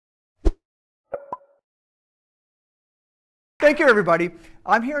Thank you, everybody.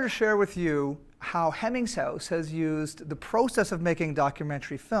 I'm here to share with you how Hemmings House has used the process of making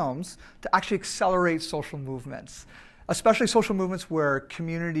documentary films to actually accelerate social movements, especially social movements where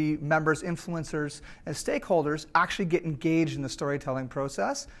community members, influencers, and stakeholders actually get engaged in the storytelling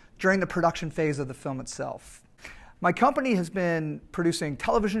process during the production phase of the film itself. My company has been producing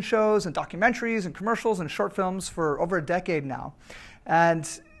television shows and documentaries and commercials and short films for over a decade now. And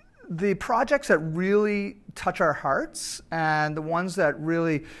the projects that really touch our hearts and the ones that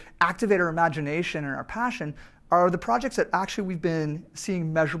really activate our imagination and our passion are the projects that actually we've been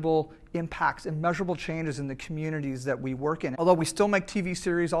seeing measurable impacts and measurable changes in the communities that we work in. Although we still make TV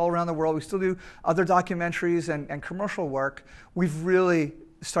series all around the world, we still do other documentaries and commercial work, we've really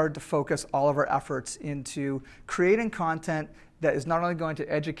started to focus all of our efforts into creating content that is not only going to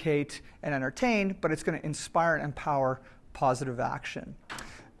educate and entertain, but it's going to inspire and empower positive action.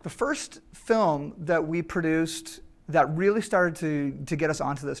 The first film that we produced that really started to get us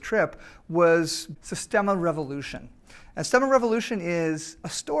onto this trip was Systema Revolution. And Systema Revolution is a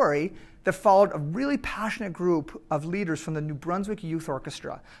story that followed a really passionate group of leaders from the New Brunswick Youth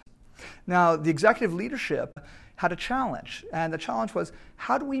Orchestra. Now, the executive leadership had a challenge, and the challenge was,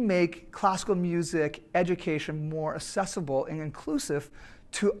 how do we make classical music education more accessible and inclusive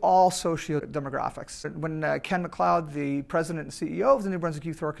to all socio-demographics? When Ken MacLeod, the president and CEO of the New Brunswick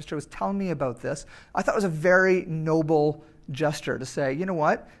Youth Orchestra, was telling me about this, I thought it was a very noble gesture to say, you know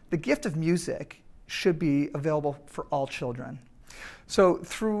what, the gift of music should be available for all children. So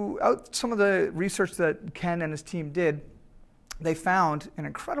throughout some of the research that Ken and his team did, they found an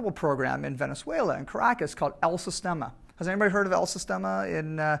incredible program in Venezuela, in Caracas, called El Sistema. Has anybody heard of El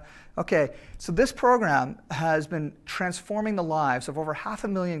Sistema? Okay, so this program has been transforming the lives of over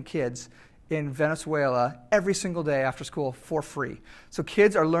 500,000 kids in Venezuela every single day after school for free. So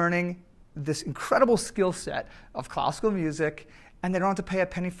kids are learning this incredible skill set of classical music, and they don't have to pay a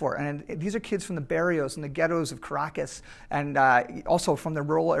penny for it. And these are kids from the barrios and the ghettos of Caracas, and also from the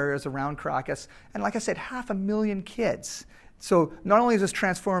rural areas around Caracas. And like I said, 500,000 kids. So not only is this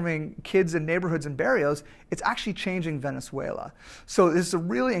transforming kids in neighborhoods and barrios, it's actually changing Venezuela. So this is a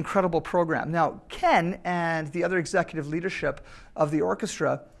really incredible program. Now, Ken and the other executive leadership of the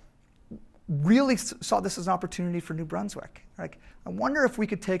orchestra really saw this as an opportunity for New Brunswick. Like, I wonder if we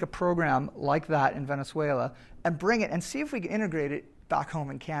could take a program like that in Venezuela and bring it and see if we can integrate it back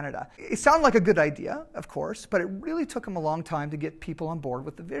home in Canada. It sounded like a good idea, of course, but it really took him a long time to get people on board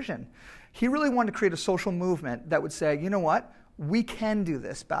with the vision. He really wanted to create a social movement that would say, you know what, we can do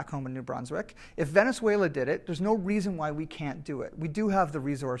this back home in New Brunswick. If Venezuela did it, there's no reason why we can't do it. We do have the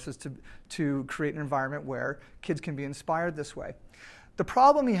resources to create an environment where kids can be inspired this way. The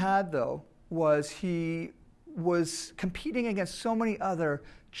problem he had, though, was he was competing against so many other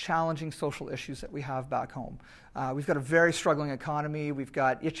challenging social issues that we have back home. We've got a very struggling economy. We've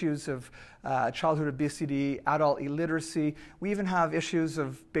got issues of childhood obesity, adult illiteracy. We even have issues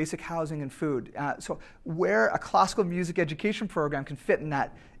of basic housing and food. So where a classical music education program can fit in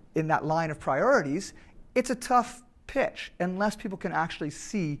that line of priorities, it's a tough pitch unless people can actually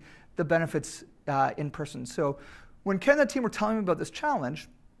see the benefits in person. So when Ken and the team were telling me about this challenge,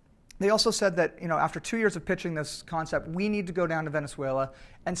 they also said that, you know, after 2 years of pitching this concept, we need to go down to Venezuela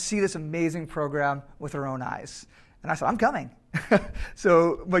and see this amazing program with our own eyes. And I said, I'm coming.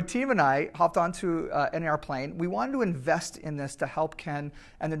 So my team and I hopped onto an airplane. We wanted to invest in this to help Ken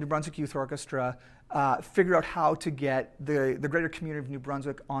and the New Brunswick Youth Orchestra figure out how to get the greater community of New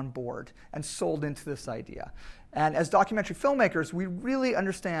Brunswick on board and sold into this idea. And as documentary filmmakers, we really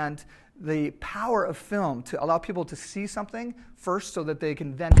understand the power of film to allow people to see something first so that they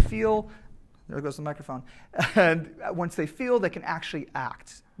can then feel, there goes the microphone, and once they feel, they can actually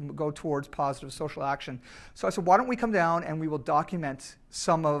act, go towards positive social action. So I said, why don't we come down and we will document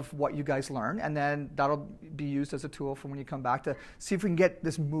some of what you guys learn, and then that'll be used as a tool for when you come back to see if we can get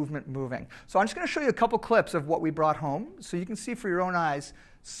this movement moving. So I'm just going to show you a couple clips of what we brought home so you can see for your own eyes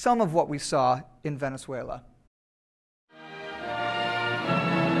some of what we saw in Venezuela.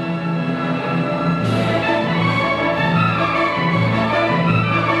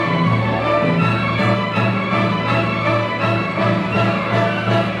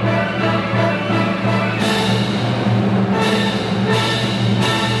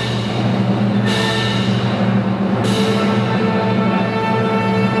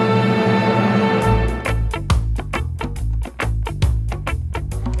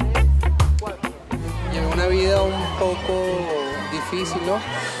 Difícil, ¿no?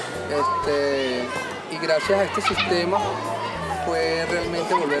 Y gracias a este sistema fue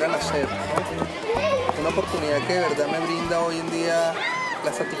realmente volver a nacer, ¿no? Una oportunidad que de verdad me brinda hoy en día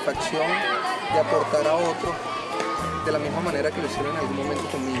la satisfacción de aportar a otros de la misma manera que lo hicieron en algún momento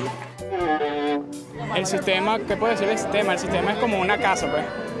conmigo. El sistema, ¿qué puedo decir del sistema? El sistema es como una casa, pues.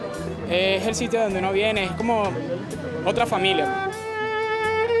 Es el sitio donde uno viene, es como otra familia.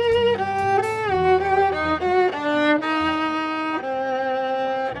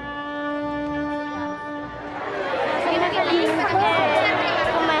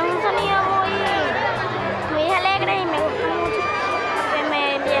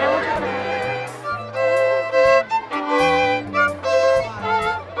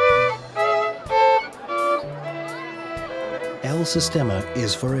 El Sistema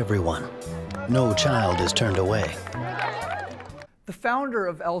is for everyone. No child is turned away. The founder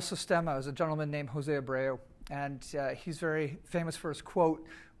of El Sistema is a gentleman named Jose Abreu, and he's very famous for his quote,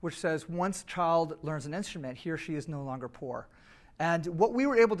 which says, "Once a child learns an instrument, he or she is no longer poor." And what we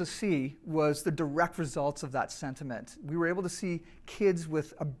were able to see was the direct results of that sentiment. We were able to see kids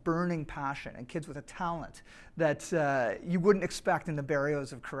with a burning passion and kids with a talent that you wouldn't expect in the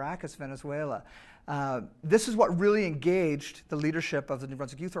barrios of Caracas, Venezuela. This is what really engaged the leadership of the New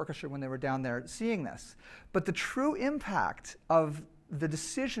Brunswick Youth Orchestra when they were down there seeing this. But the true impact of the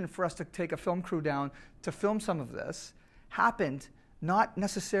decision for us to take a film crew down to film some of this happened not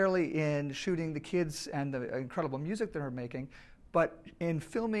necessarily in shooting the kids and the incredible music they were making, but in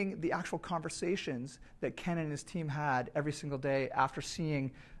filming the actual conversations that Ken and his team had every single day after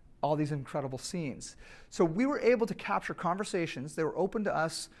seeing all these incredible scenes. So we were able to capture conversations. They were open to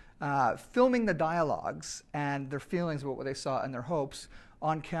us filming the dialogues and their feelings about what they saw and their hopes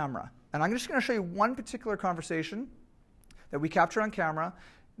on camera. And I'm just going to show you one particular conversation that we captured on camera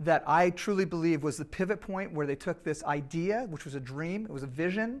that I truly believe was the pivot point where they took this idea, which was a dream, it was a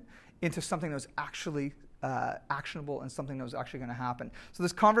vision, into something that was actually actionable and something that was actually going to happen. So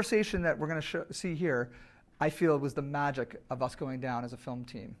this conversation that we're going to see here, I feel was the magic of us going down as a film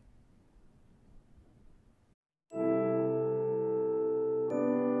team.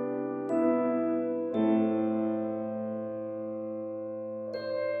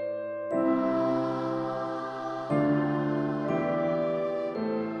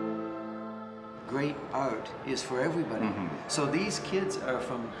 Great art is for everybody. So these kids are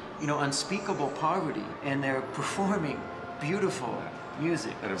from, you know, unspeakable poverty, and they're performing beautiful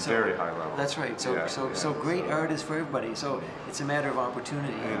music at a very high level. That's right. So great art is for everybody. So it's a matter of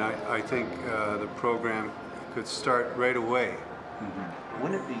opportunity. And I think the program could start right away.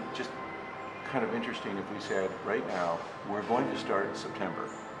 Wouldn't it be just kind of interesting if we said, right now, we're going to start in September,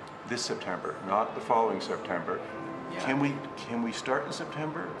 this September, not the following September. Yeah. Can we start in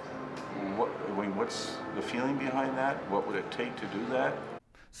September? What's the feeling behind that? What would it take to do that?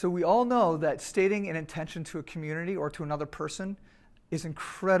 So we all know that stating an intention to a community or to another person is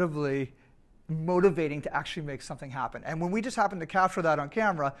incredibly motivating to actually make something happen. And when we just happen to capture that on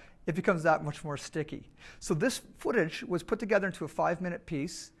camera, it becomes that much more sticky. So this footage was put together into a 5-minute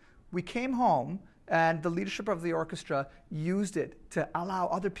piece. We came home, and the leadership of the orchestra used it to allow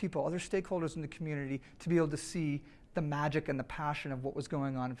other people, other stakeholders in the community, to be able to see the magic and the passion of what was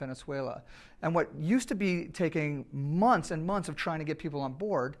going on in Venezuela. And what used to be taking months and months of trying to get people on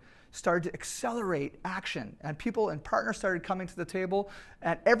board started to accelerate action, and people and partners started coming to the table.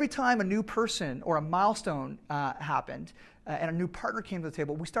 And every time a new person or a milestone happened and a new partner came to the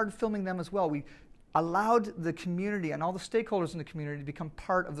table, we started filming them as well. We allowed the community and all the stakeholders in the community to become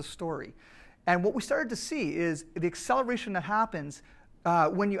part of the story. And what we started to see is the acceleration that happens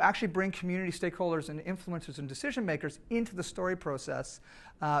when you actually bring community stakeholders and influencers and decision makers into the story process.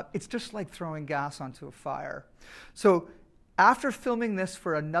 It's just like throwing gas onto a fire. So after filming this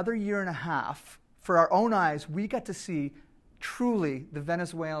for another 1.5 years, for our own eyes, we got to see truly the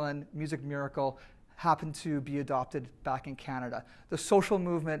Venezuelan music miracle happen to be adopted back in Canada. The social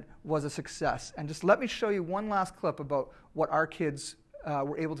movement was a success. And just let me show you one last clip about what our kids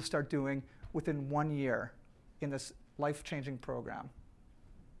were able to start doing within 1 year in this life-changing program.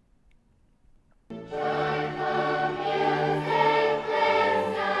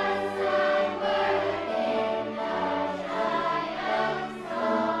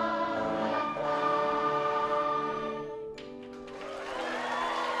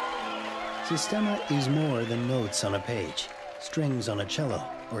 Sistema is more than notes on a page, strings on a cello,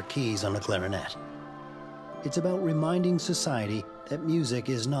 or keys on a clarinet. It's about reminding society that music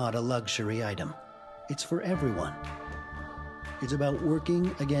is not a luxury item. It's for everyone. It's about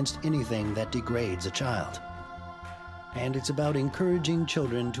working against anything that degrades a child. And it's about encouraging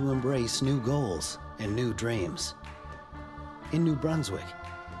children to embrace new goals and new dreams. In New Brunswick,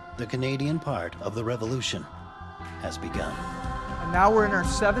 the Canadian part of the revolution has begun. And now we're in our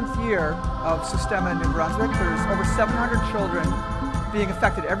 7th year of Sistema in New Brunswick. There's over 700 children being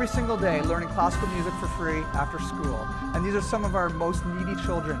affected every single day, learning classical music for free after school. And these are some of our most needy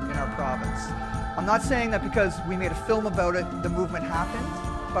children in our province. I'm not saying that because we made a film about it, the movement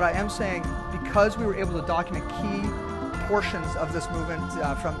happened, but I am saying because we were able to document key portions of this movement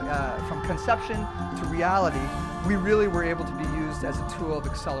from conception to reality, we really were able to be used as a tool of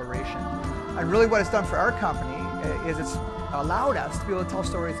acceleration. And really what it's done for our company is it's allowed us to be able to tell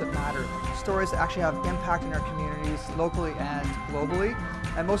stories that matter, stories that actually have impact in our communities, locally and globally.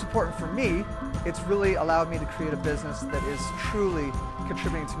 And most important for me, it's really allowed me to create a business that is truly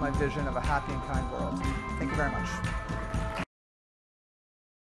contributing to my vision of a happy and kind world. Thank you very much.